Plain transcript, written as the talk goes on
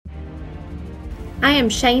I am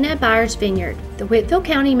Shana Byers Vinyard. The Whitfield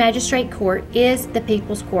County Magistrate Court is the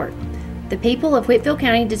people's court. The people of Whitfield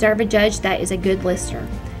County deserve a judge that is a good listener.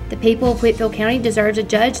 The people of Whitfield County deserves a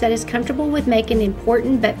judge that is comfortable with making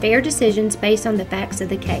important but fair decisions based on the facts of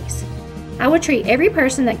the case. I will treat every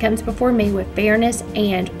person that comes before me with fairness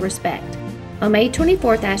and respect. On May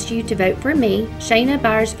 24th, I ask you to vote for me, Shana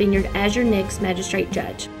Byers Vinyard, as your next Magistrate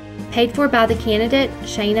Judge. Paid for by the candidate,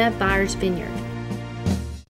 Shana Byers Vinyard.